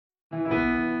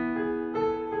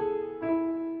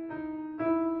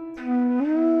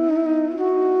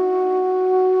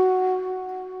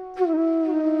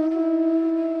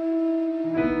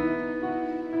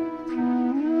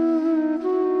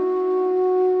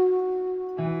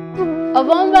A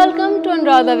warm welcome to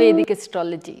Anuradha Vedic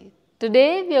Astrology.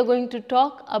 Today we are going to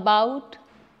talk about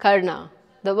Karana,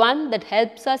 the one that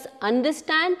helps us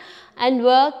understand and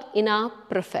work in our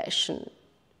profession.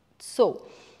 So,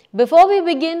 before we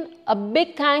begin, a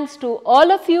big thanks to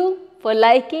all of you for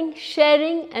liking,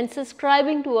 sharing and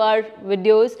subscribing to our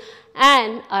videos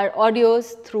and our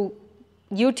audios through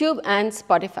YouTube and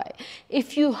Spotify.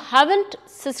 If you haven't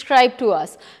subscribed to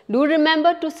us, do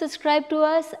remember to subscribe to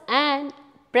us and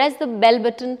press the bell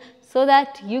button so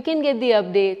that you can get the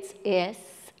updates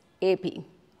ASAP.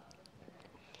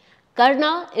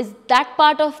 Karana is that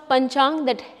part of Panchang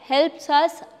that helps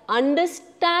us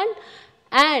understand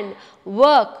and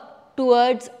work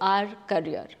towards our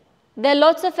career. There are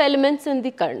lots of elements in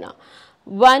the Karana.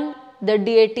 One, the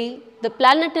deity, the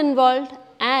planet involved,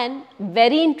 and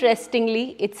very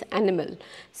interestingly, its animal.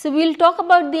 So, we will talk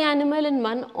about the animal in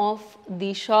one of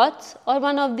the shorts or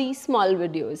one of the small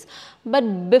videos.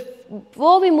 But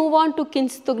before we move on to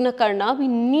Kinstugna Karana, we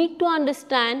need to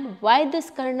understand why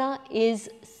this Karana is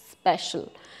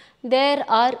special. There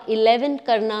are 11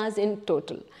 Karanas in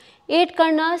total. 8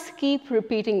 Karanas keep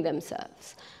repeating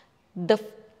themselves. The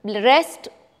rest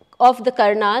of the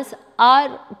Karanas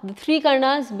are the 3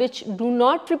 Karanas which do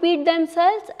not repeat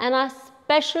themselves and are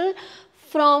special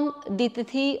from the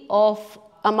Tithi of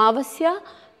Amavasya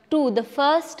to the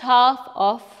first half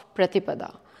of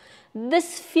Pratipada.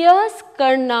 This fierce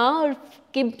Karana or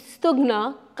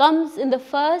Kimstugna comes in the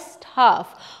first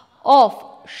half of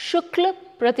Shukla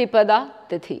Pratipada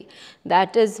Tithi.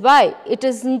 That is why it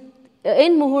is in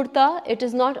Muhurta, it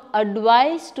is not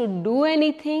advised to do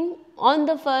anything on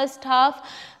the first half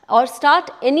or start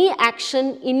any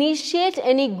action, initiate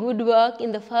any good work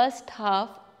in the first half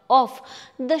of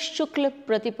the Shukla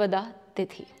Pratipada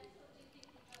Tithi.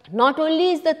 Not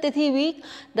only is the Tithi weak,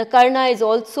 the Karana is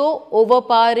also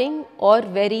overpowering or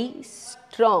very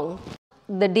strong.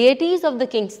 The deities of the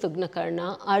Kimstugna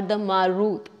Karana are the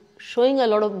Marut, showing a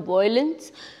lot of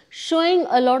violence, showing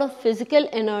a lot of physical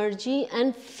energy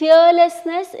and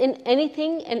fearlessness in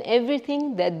anything and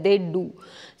everything that they do.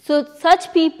 So,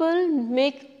 such people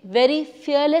make very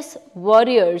fearless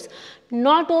warriors.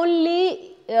 Not only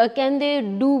can they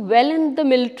do well in the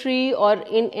military or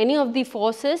in any of the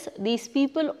forces, these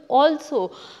people also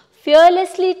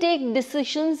fearlessly take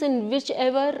decisions in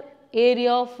whichever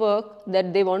area of work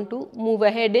that they want to move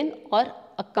ahead in or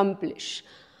accomplish.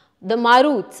 The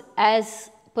Maruts,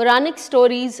 as Puranic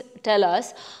stories tell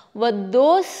us, were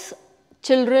those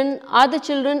children, are the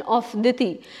children of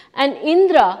Tithi, and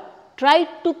Indra tried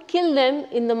to kill them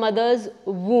in the mother's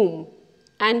womb.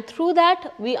 And through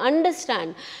that, we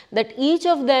understand that each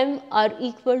of them are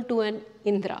equal to an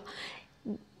Indra.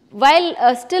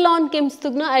 While still on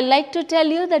Kimstugna, I like to tell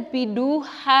you that we do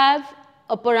have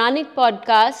a Puranic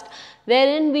podcast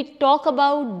wherein we talk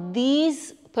about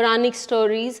these Puranic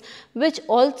stories which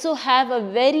also have a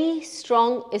very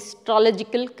strong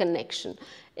astrological connection.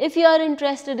 If you are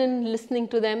interested in listening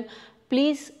to them,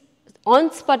 please on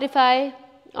Spotify,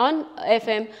 on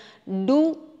FM,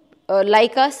 do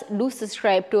like us, do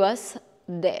subscribe to us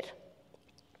there.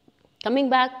 Coming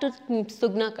back to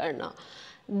Kimstugna Karana,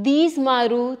 these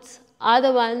Maruts are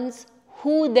the ones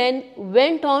who then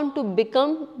went on to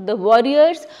become the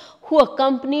warriors who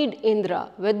accompanied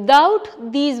Indra. Without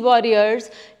these warriors,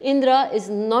 Indra is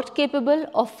not capable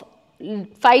of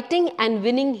fighting and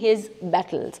winning his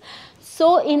battles.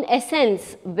 So, in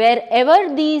essence,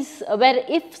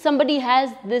 if somebody has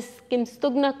this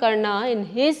Kimstugna Karana in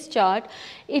his chart,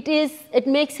 it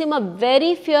makes him a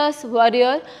very fierce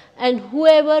warrior, and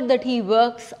whoever that he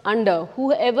works under,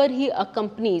 whoever he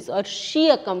accompanies or she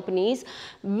accompanies,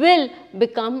 will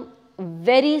become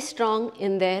very strong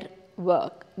in their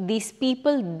work. These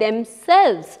people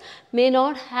themselves may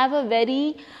not have a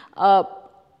very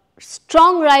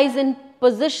strong rise in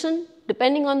position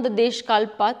depending on the Desh Kal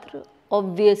Patra,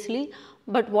 obviously,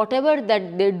 but whatever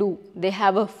that they do, they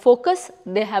have a focus,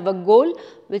 they have a goal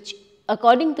which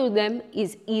according to them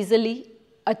is easily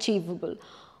achievable.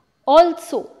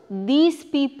 Also, these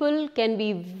people can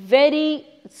be very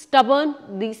stubborn,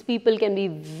 these people can be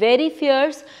very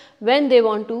fierce when they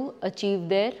want to achieve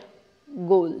their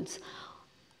goals.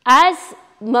 As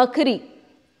Mercury,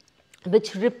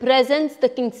 which represents the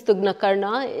Kimstugna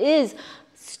Karana, is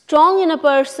strong in a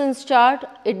person's chart,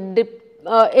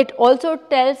 it also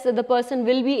tells that the person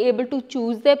will be able to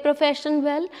choose their profession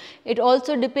well. It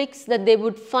also depicts that they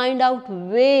would find out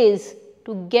ways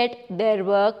to get their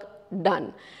work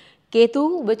done.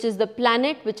 Ketu, which is the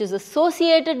planet which is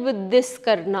associated with this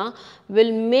Karana,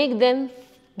 will make them,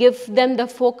 give them the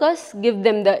focus, give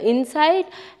them the insight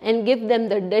and give them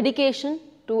the dedication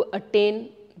to attain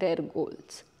their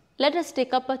goals. let us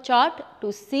take up a chart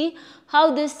to see how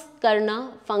this Karana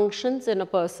functions in a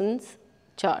person's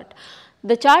chart.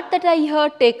 The chart that I here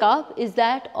take up is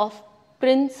that of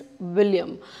Prince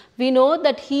William. We know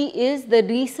that he is the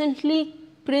recently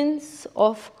Prince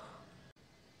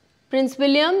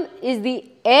William is the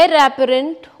heir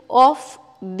apparent of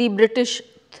the British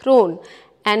throne,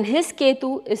 and his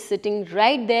Ketu is sitting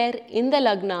right there in the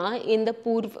Lagna in the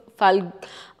Purv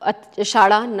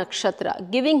Shada Nakshatra,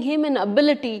 giving him an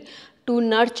ability to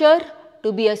nurture,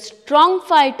 to be a strong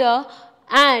fighter,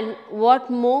 and what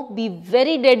more, be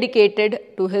very dedicated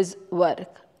to his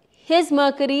work. His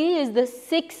Mercury is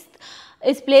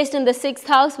placed in the 6th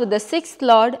house with the 6th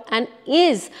lord and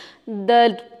is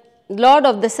the lord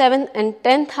of the 7th and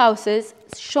 10th houses,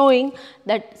 showing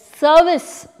that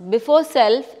service before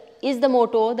self is the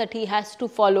motto that he has to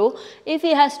follow if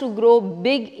he has to grow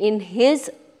big in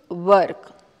his work.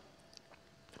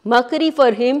 Mercury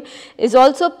for him is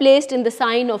also placed in the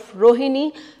sign of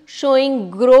Rohini,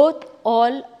 showing growth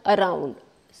all around.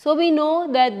 So we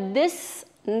know that this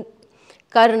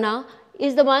Karana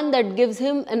is the one that gives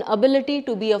him an ability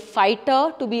to be a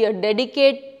fighter, to be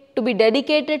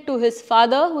dedicated to his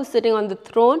father who is sitting on the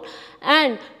throne,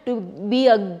 and to be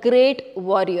a great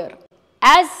warrior.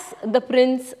 As the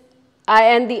prince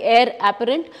and the heir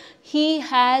apparent, he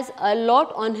has a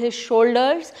lot on his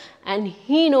shoulders and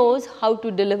he knows how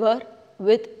to deliver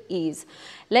with ease.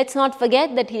 Let's not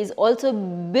forget that he has also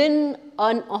been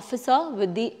an officer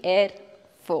with the Air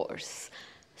Force.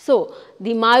 So,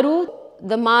 the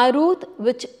Marut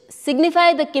which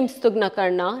signify the Kimstugna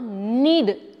Karna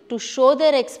need to show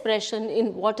their expression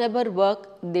in whatever work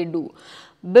they do.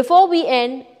 Before we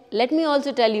end, let me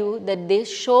also tell you that they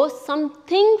show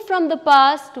something from the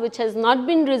past which has not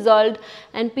been resolved,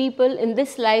 and people in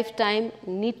this lifetime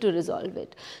need to resolve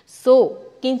it. So,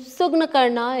 Kimstugna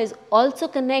Karna is also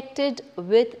connected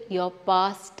with your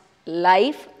past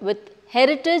life, with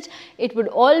heritage. It would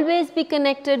always be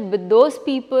connected with those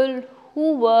people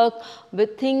who work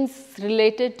with things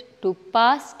related to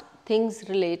past, things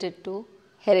related to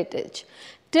heritage.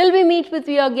 Till we meet with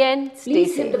you again, stay safe.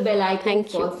 Please hit the bell icon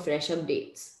for fresh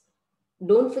updates.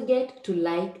 Don't forget to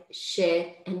like, share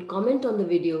and comment on the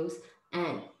videos,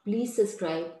 and please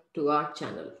subscribe to our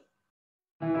channel.